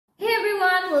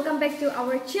welcome back to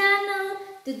our channel.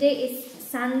 Today is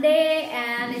Sunday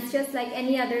and it's just like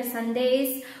any other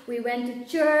Sundays. We went to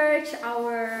church.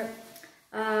 Our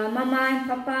mama and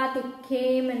papa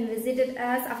came and visited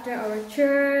us after our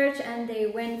church, and they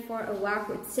went for a walk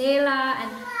with Selah,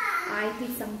 and I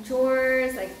did some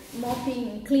chores like mopping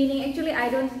and cleaning. Actually, I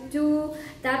don't do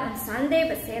that on Sunday,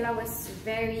 but Selah was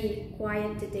very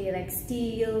quiet today, like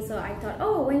still. So I thought,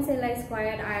 oh, when Selah is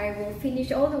quiet, I will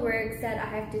finish all the works that I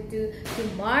have to do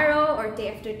tomorrow or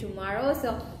day after tomorrow.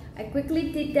 So I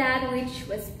quickly did that, which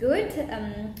was good.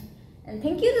 And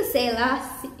thank you to Selah.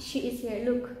 She is here.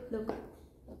 Look.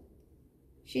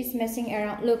 She's messing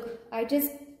around. Look, I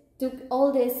just took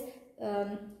all these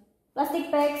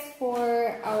plastic bags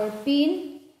for our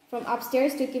bin from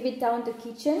upstairs to keep it down to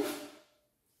kitchen.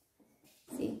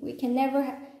 See, we can never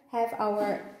have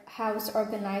our house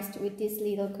organized with this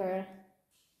little girl.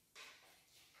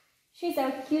 She's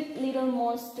our cute little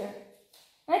monster.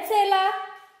 Right, Selah?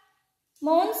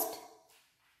 Monster.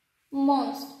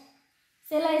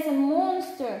 Selah is a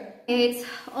monster. It's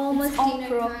almost dinner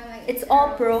time. It's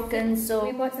all broken, so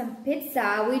we bought some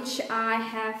pizza, which I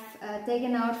have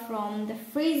taken out from the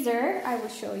freezer. I will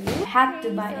show you. I had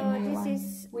to buy a new one. This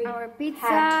is our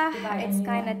pizza. It's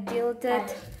kind of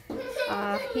tilted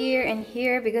here and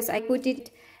here because I put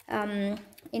it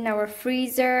in our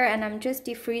freezer, and I'm just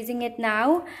defreezing it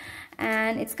now,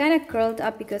 and it's kind of curled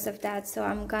up because of that. So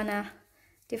I'm gonna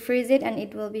defreeze it, and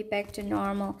it will be back to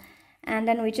normal. And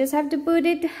then we just have to put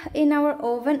it in our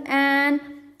oven. And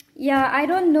yeah, I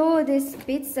don't know these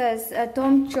pizzas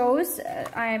Tom chose.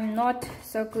 I'm not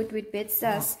so good with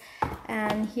pizzas.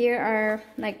 And here are,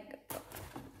 like,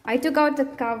 I took out the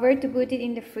cover to put it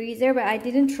in the freezer, but I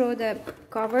didn't throw the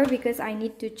cover because I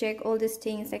need to check all these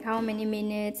things, like how many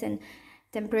minutes and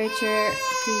temperature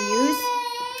to use.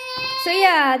 So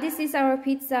yeah, this is our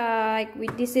pizza.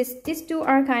 Like these two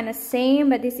are kind of same,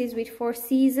 but this is with 4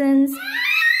 seasons.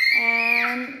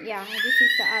 And yeah, this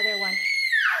is the other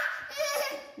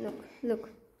one. Look.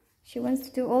 She wants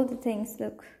to do all the things.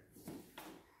 Look.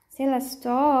 Selah,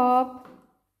 stop.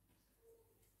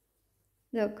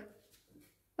 Look.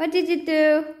 What did you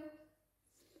do?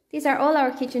 These are all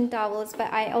our kitchen towels,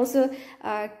 but I also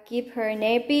keep her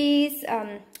nappies,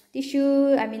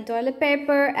 toilet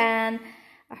paper, and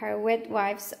her wet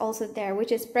wipes also there,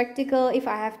 which is practical if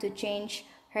I have to change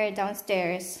her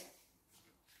downstairs.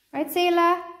 Right,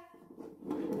 Selah?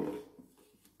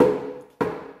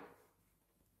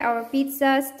 Our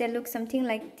pizzas, they look something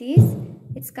like this.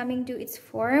 It's coming to its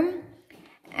form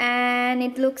and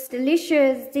it looks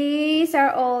delicious. These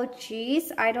are all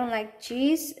cheese. I don't like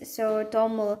cheese, so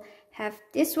Tom will have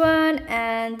this one,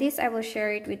 and this I will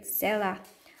share it with Selah.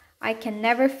 I can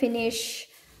never finish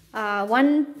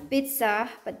one pizza,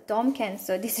 but Tom can,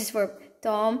 so this is for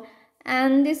Tom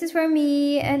and this is for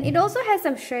me. And it also has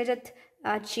some shredded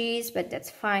cheese, but that's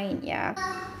fine. Yeah.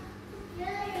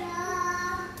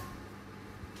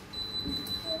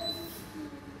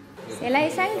 Selah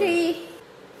is hungry.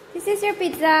 This is your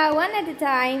pizza, one at a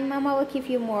time. Mama will give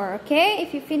you more, okay?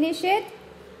 If you finish it.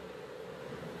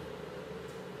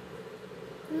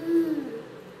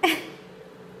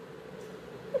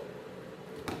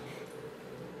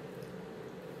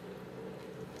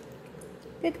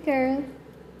 Good girl.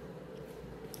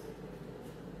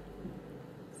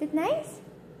 Is it nice?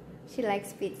 She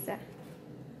likes pizza.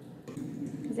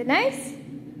 Is it nice?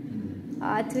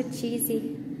 Ah, too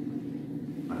cheesy.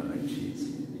 I like cheese.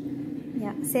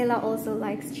 Yeah, Selah also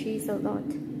likes cheese a lot.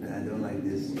 And I don't like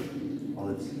this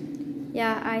olives.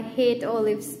 Yeah, I hate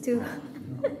olives too.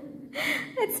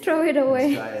 Let's throw it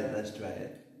away. Let's try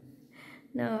it.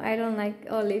 No, I don't like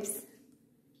olives.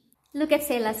 Look at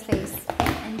Selah's face.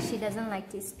 And she doesn't like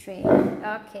this tray.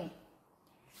 Okay.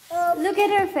 Look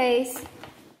at her face.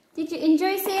 Did you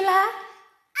enjoy, Selah?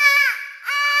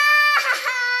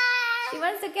 She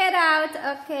wants to get out.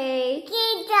 Okay.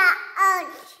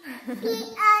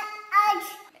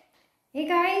 Hey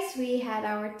guys, we had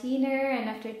our dinner, and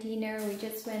after dinner we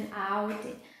just went out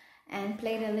and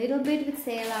played a little bit with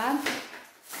Selah.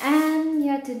 And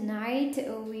yeah, tonight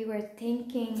we were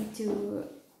thinking to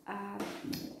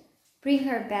bring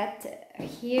her bed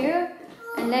here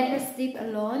and let her sleep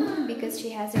alone because she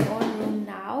has her own room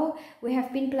now. We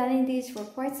have been planning this for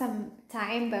quite some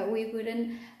time, but we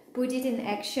wouldn't put it in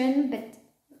action. But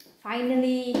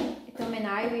finally, Tom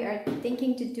and we are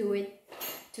thinking to do it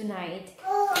tonight.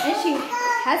 And she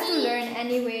has to learn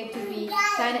anyway to be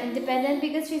kind of independent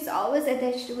because she's always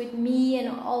attached with me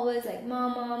and always like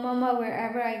mama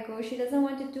wherever I go. She doesn't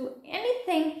want to do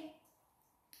anything.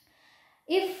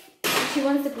 If she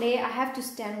wants to play, I have to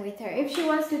stand with her. If she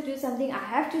wants to do something, I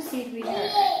have to sit with her.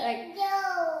 Like,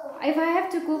 if I have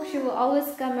to cook, she will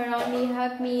always come around me,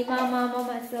 hug me, mama,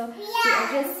 mama. So we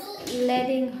are just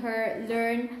letting her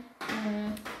learn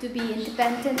to be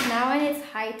independent now, and it's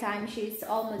high time. She's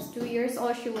almost 2 years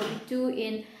old. She will be 2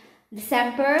 in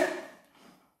December.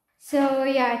 So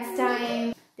yeah, it's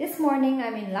time. This morning, I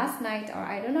mean last night, or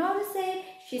I don't know how to say,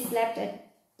 she slept at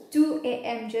 2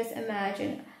 a.m. Just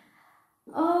imagine.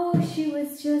 Oh, she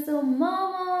was just, oh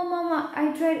mama, mama.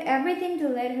 I tried everything to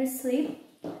let her sleep,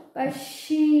 but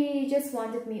she just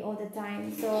wanted me all the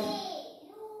time. So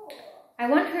I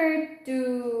want her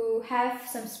to have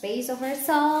some space of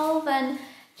herself and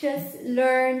just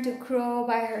learn to grow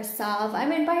by herself. I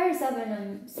mean by herself in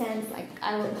a sense, like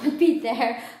I will not be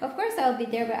there. Of course I'll be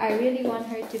there, but I really want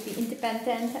her to be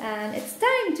independent, and it's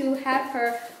time to have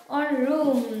her own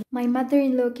room. My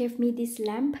mother-in-law gave me this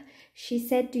lamp. She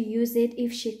said to use it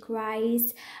if she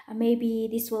cries. Maybe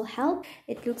this will help.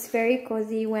 It looks very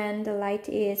cozy when the light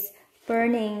is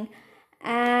burning.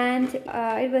 And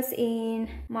it was in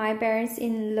my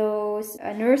parents-in-law's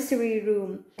nursery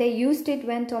room. They used it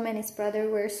when Tom and his brother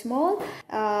were small.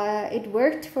 It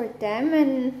worked for them,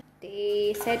 and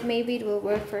they said maybe it will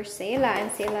work for Selah,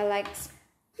 and Selah likes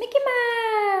Mickey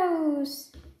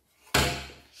Mouse.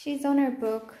 She's on her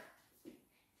book.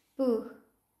 Boo.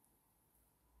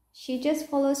 She just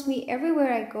follows me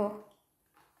everywhere I go.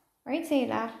 Right,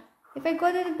 Selah? If I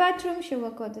go to the bathroom, she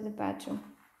will go to the bathroom.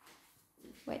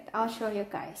 Wait, I'll show you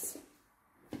guys.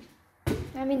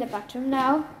 I'm in the bathroom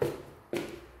now.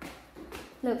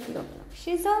 Look, look, look.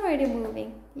 She's already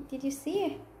moving. Did you see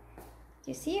it? Did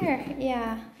you see her?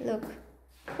 Yeah, look.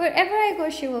 Wherever I go,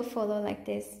 she will follow like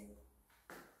this.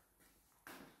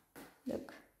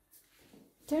 Look.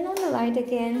 Turn on the light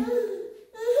again.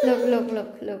 Look, look,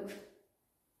 look, look.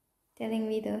 Telling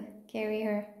me to carry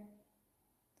her.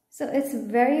 So it's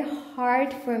very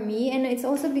hard for me, and it's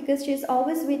also because she's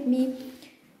always with me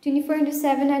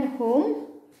 24/7 at home.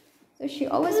 So she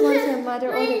always wants her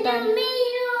mother all the time.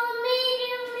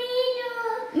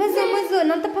 Muzu,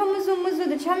 not the muzu,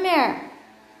 the chamer.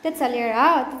 That's a leer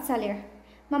out, that's a leer.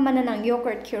 Mama nanang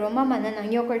yogurt kiro, mama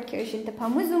nanang yogurt kiro, shin the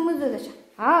muzu, the cha.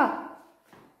 Ah.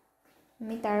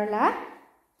 Mitarla.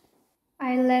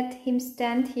 I let him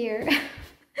stand here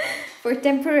for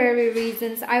temporary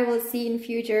reasons. I will see in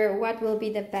future what will be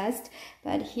the best.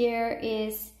 But here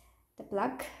is the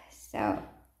plug. So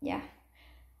yeah,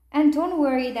 and don't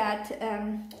worry that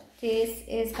this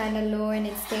is kind of low and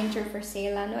it's danger for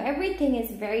Selah. No, everything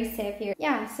is very safe here.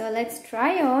 Yeah, so let's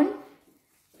try on.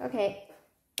 Okay.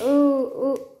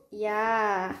 Ooh,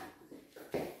 yeah.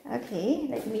 Okay,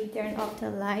 let me turn off the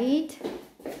light.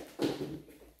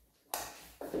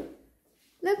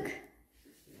 Look,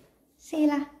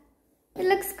 Selah, it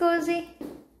looks cozy,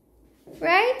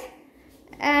 right?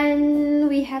 And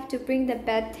we have to bring the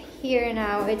bed here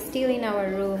now. It's still in our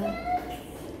room.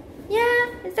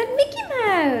 Yeah, is that Mickey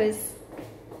Mouse?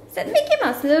 Is that Mickey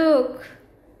Mouse? Look.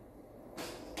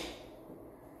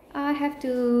 I have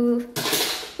to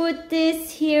put this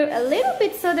here a little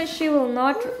bit so that she will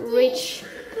not reach.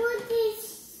 Put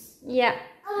this. Yeah.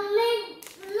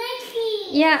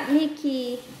 Mickey. Yeah,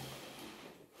 Mickey.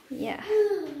 Yeah.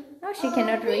 No, she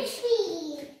cannot reach.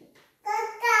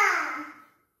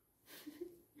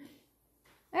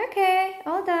 Okay,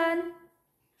 all done.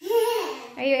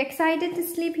 Are you excited to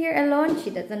sleep here alone? She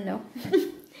doesn't know.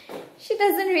 She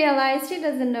doesn't realize, she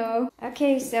doesn't know.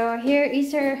 Okay, so here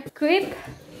is her crib.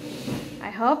 I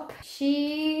hope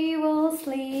she will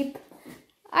sleep.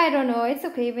 I don't know, it's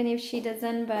okay even if she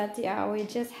doesn't, but yeah, we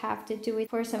just have to do it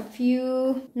for some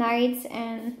few nights.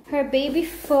 And her baby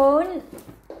phone,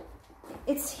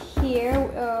 it's here.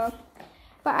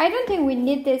 But I don't think we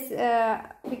need this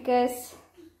because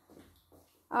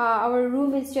our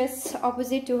room is just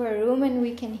opposite to her room, and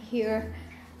we can hear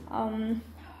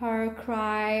her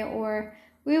cry, or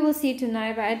we will see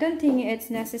tonight, but I don't think it's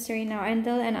necessary now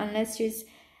until and unless she's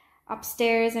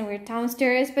upstairs and we're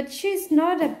downstairs. But she's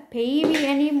not a baby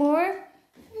anymore,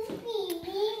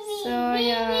 so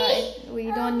yeah,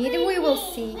 we don't need it. We will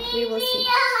see.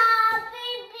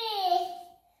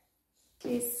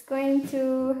 She's going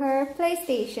to her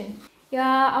PlayStation.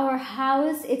 Yeah, our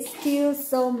house, it's still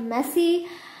so messy.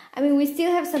 I mean, we still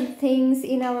have some things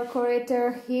in our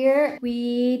corridor here.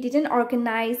 We didn't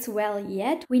organize well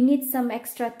yet. We need some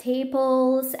extra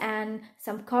tables and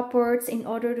some cupboards in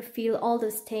order to fill all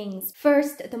those things.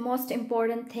 First, the most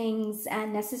important things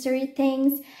and necessary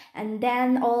things, and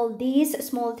then all these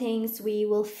small things, we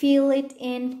will fill it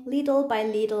in little by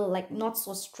little, like not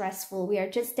so stressful. We are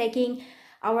just taking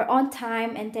our own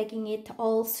time and taking it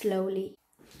all slowly.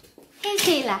 Hey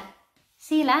Selah,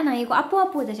 Selah, nang igo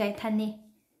apo-apo da jay tani.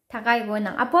 Tagay go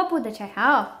nang apo-apo da jay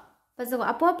hao. Bây giờ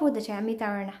apo de cha mi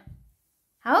tarana.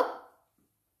 How?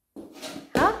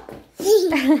 Huh? She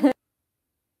slept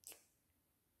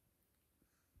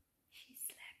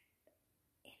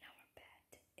in our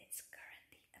bed. It's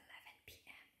currently 11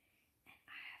 p.m. and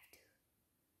I have to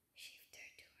shift her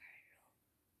to her room.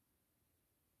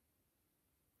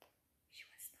 She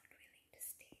was not willing to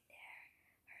stay there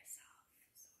herself,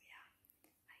 so yeah,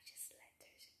 I just let her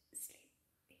sleep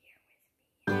here with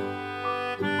me.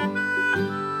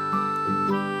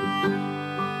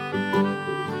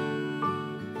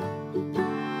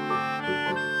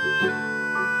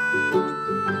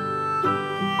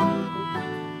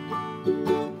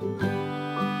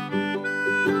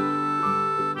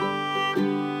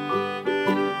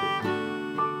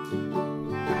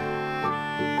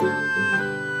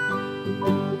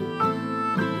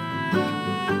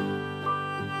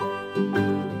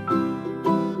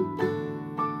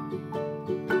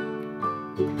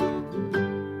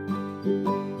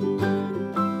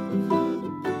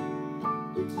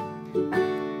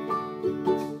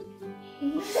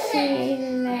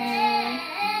 Selah,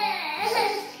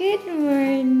 good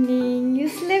morning. You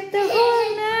slept the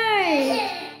whole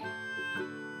night.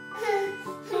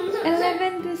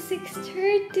 11 to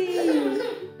 6:30.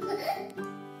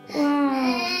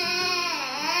 Wow.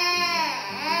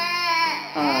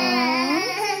 Aww.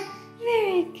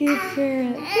 Very good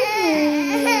girl. Good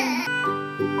morning.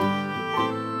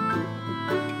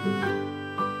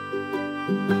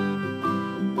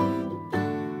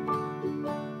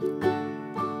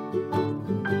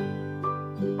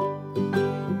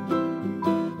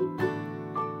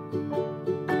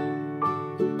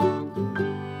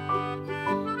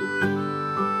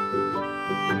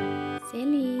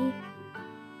 Silly.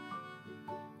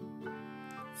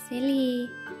 Silly.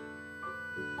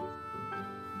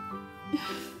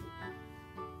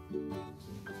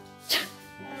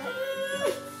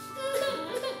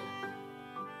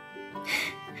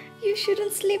 You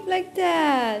shouldn't sleep like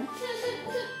that.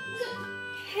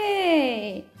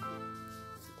 Hey.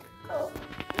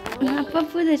 Apa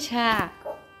po the cha?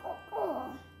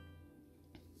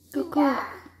 Cuckoo.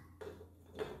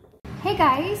 Hey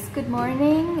guys, good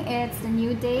morning. It's a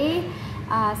new day.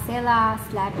 Selah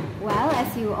slept well,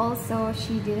 as you also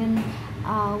she didn't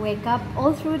wake up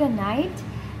all through the night.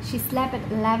 She slept at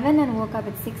 11 and woke up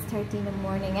at 6:30 in the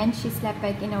morning, and she slept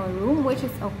back in our room, which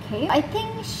is okay. I think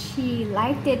she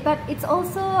liked it, but it's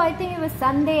also, I think it was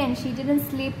Sunday and she didn't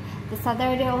sleep the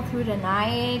Saturday all through the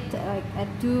night. Like at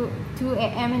 2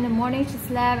 a.m. in the morning she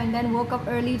slept, and then woke up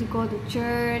early to go to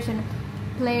church and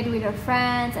played with her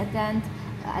friends, and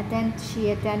then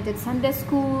she attended Sunday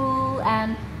school,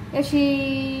 and yeah,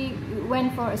 she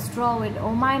went for a stroll with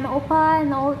Oma and Opa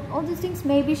and all these things.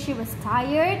 Maybe she was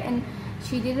tired and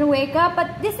she didn't wake up,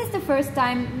 but this is the first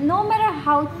time, no matter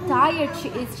how tired she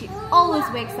is, she always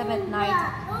wakes up at night,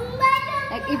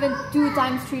 like even 2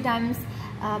 times, 3 times,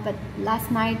 but last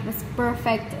night was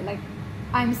perfect. Like,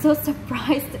 I'm so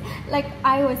surprised. Like,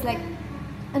 I was like,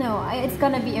 no, it's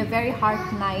gonna be a very hard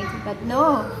night, but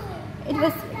no, it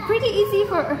was pretty easy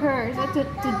for her. So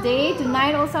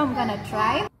tonight also I'm gonna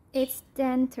try. It's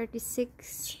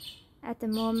 10:36 at the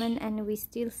moment and we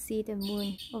still see the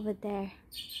moon over there.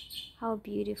 How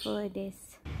beautiful it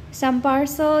is. Some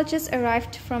parcel just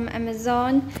arrived from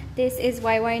Amazon. This is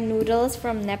YY noodles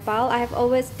from Nepal. I have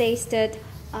always tasted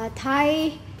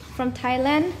Thai from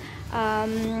Thailand.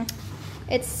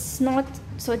 It's not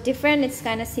so different, it's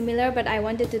kind of similar, but I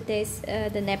wanted to taste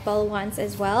the Nepal ones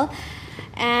as well.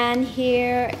 And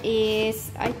here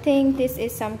is, I think this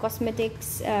is some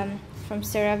cosmetics from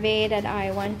CeraVe that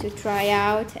I want to try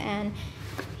out. And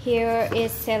here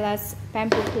is Selah's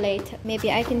bamboo plate. Maybe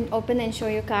I can open and show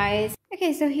you guys.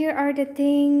 Okay, so here are the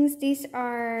things. These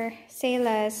are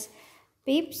Selah's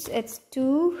pips. It's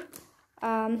 2.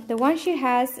 The one she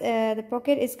has, the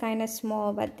pocket is kind of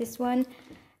small, but this one,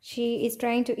 she is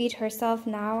trying to eat herself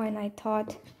now, and I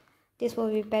thought this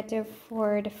will be better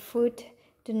for the food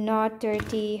to not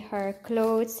dirty her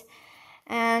clothes.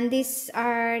 And these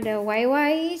are the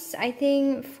YYs, I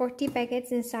think 40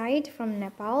 packets inside from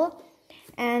Nepal.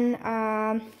 And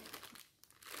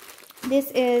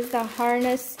this is the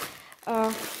harness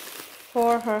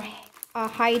for her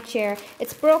high chair.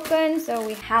 It's broken, so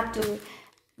we had to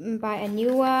buy a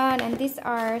new one. And these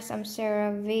are some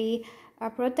CeraVe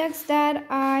products that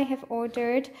I have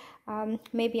ordered.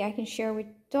 Maybe I can share with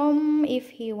Tom if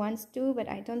he wants to, but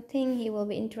I don't think he will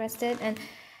be interested. And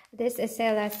this is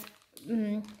Selah's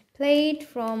plate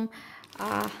from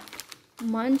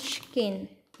Munchkin.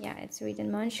 Yeah, it's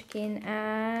written Munchkin,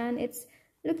 and it's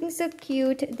looking so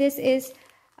cute. This is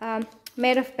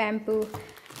made of bamboo.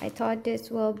 I thought this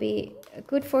will be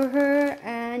good for her.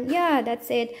 And yeah, that's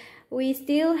it. We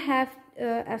still have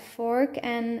a fork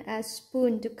and a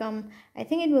spoon to come. I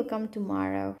think it will come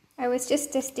tomorrow. I was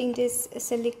just testing this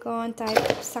silicone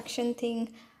type suction thing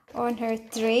on her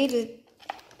tray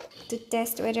to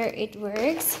test whether it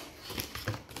works.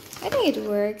 I think it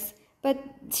works, but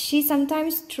she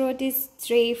sometimes throws this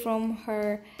tray from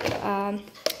her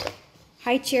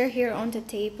high chair here on the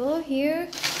table here.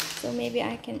 So maybe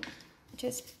I can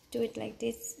just do it like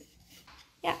this.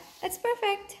 Yeah, that's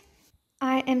perfect.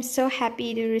 I am so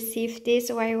happy to receive this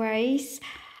YYs.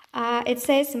 It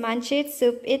says munch it,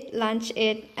 soup it, lunch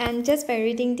it. And just by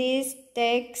reading this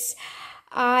text,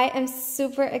 I am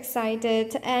super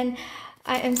excited and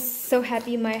I am so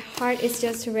happy. My heart is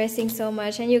just racing so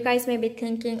much. And you guys may be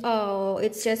thinking, oh,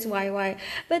 it's just YY.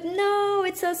 But no,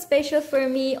 it's so special for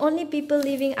me. Only people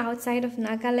living outside of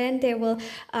Nagaland, they will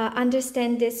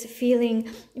understand this feeling.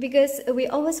 Because we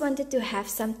always wanted to have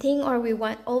something, or we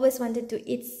always wanted to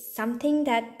eat something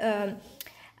that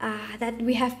that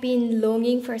we have been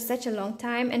longing for such a long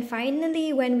time. And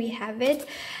finally, when we have it,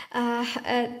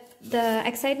 the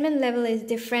excitement level is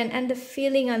different, and the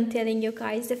feeling, I'm telling you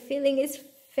guys, the feeling is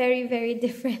very, very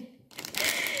different.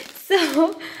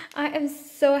 So I am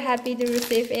so happy to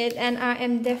receive it, and I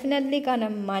am definitely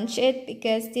gonna munch it,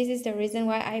 because this is the reason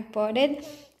why I bought it.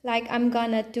 Like, I'm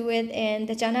gonna do it in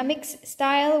the Jana mix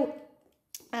style,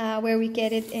 where we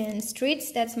get it in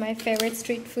streets. That's my favorite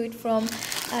street food from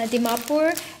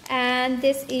Dimapur. And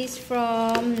this is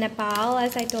from Nepal,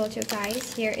 as I told you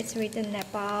guys. Here it's written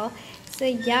Nepal. So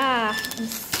yeah, I'm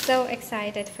so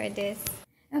excited for this.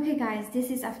 Okay guys, this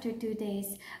is after 2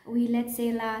 days. We let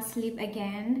Selah sleep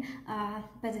again,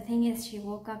 but the thing is, she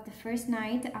woke up the first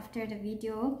night after the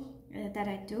video that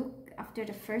I took. After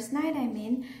the first night, I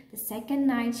mean, the second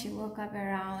night she woke up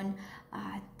around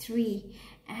 3,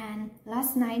 and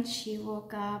last night she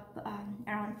woke up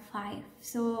around 5.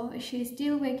 So she's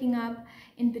still waking up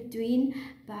in between,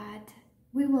 but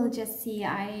we will just see.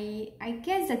 I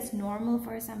guess that's normal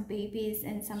for some babies,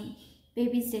 and some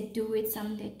babies, they do it,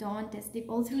 some they don't. They sleep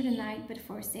all through the night, but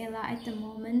for Selah at the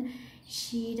moment,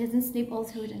 she doesn't sleep all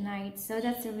through the night. So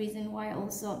that's the reason why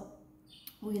also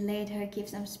we let her give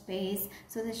some space,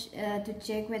 so that to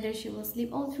check whether she will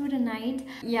sleep all through the night.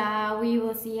 Yeah, we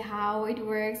will see how it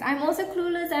works. I'm also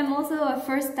clueless. I'm also a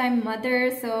first-time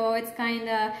mother, so it's kind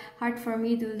of hard for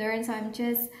me to learn. So I'm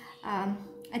just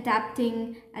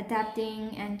adapting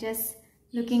and just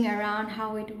looking around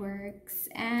how it works.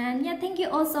 And yeah, thank you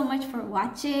all so much for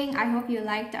watching. I hope you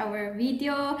liked our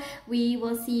video. We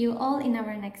will see you all in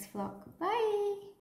our next vlog. Bye.